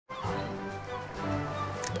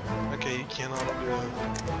cannot do it.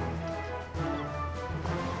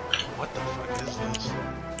 What the fuck is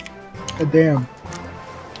this? Damn.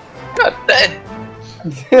 God damn!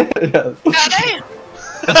 Yeah. God damn!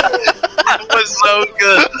 That was so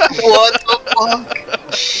good! What the fuck?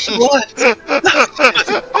 What?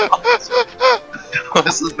 That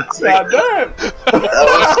was the best thing. God damn!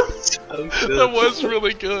 That was so good. That was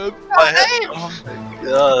really good. Oh my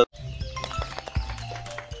god.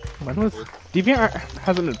 When was DVR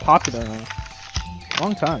hasn't been popular in a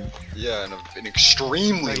long time. Yeah, in an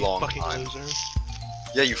extremely You long fucking time. loser.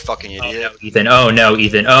 Yeah, you fucking idiot. Ethan, oh no,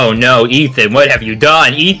 Ethan, oh no, Ethan, what have you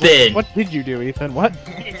done, Ethan? What did you do, Ethan? What?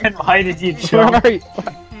 Ethan, why did you Where jump? are you?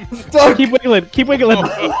 Stuck! Keep wiggling, keep wiggling.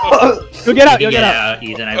 You'll get out, You you'll can get out.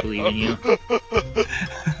 Ethan, I believe in you.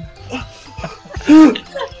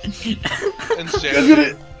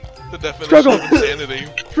 Insanity. The definition Struggle. of insanity.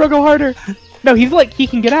 Struggle harder. No, he's like, he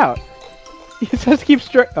can get out. He says keep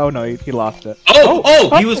oh no, he lost it.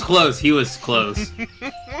 Oh, he was close, he was close.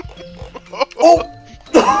 Oh!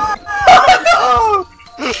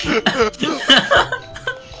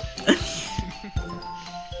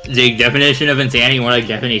 The definition of insanity, more like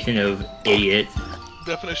definition of idiot.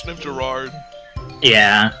 Definition of Gerard.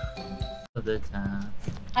 Yeah. All the time.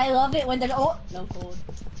 I love it when there's no cold.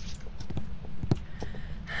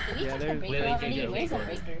 Did we Yeah, turn the there's- breaker wait, already? wait, Where's the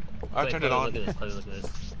wait. breaker? I turned it on. Look at this, look at this.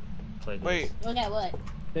 Look at Wait, Look at what?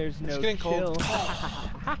 There's no getting cold. chill.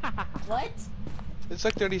 What? it's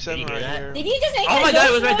like 37 Did you right hear that? here. Did you just make Oh that my god, it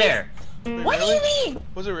ghost was right noise? there! Wait, What really? do you mean?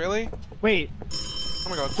 Was it really? Wait, Oh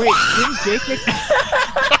my god. wait, didn't Jake make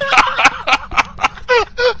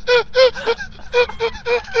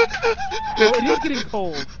Oh, it is getting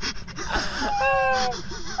cold.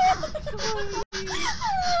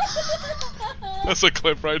 That's a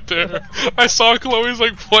clip right there. I saw Chloe's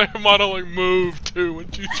like player model like move too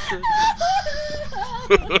when she screamed.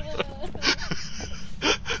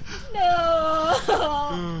 No!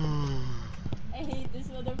 I hate this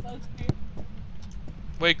motherfucker.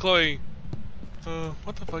 Wait, Chloe.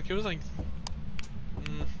 What the fuck? It was like.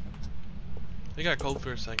 It got cold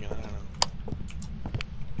for a second. I don't know.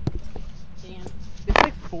 Damn. It's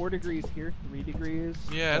like 4 degrees here, 3 degrees.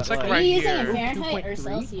 Yeah, it's but, like Are right you using here. it Fahrenheit or 2.3?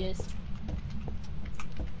 Celsius?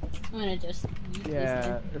 I'm gonna just. use this Yeah,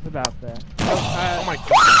 then. it's about there. Oh my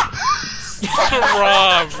god.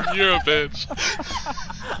 Rob, you're a bitch.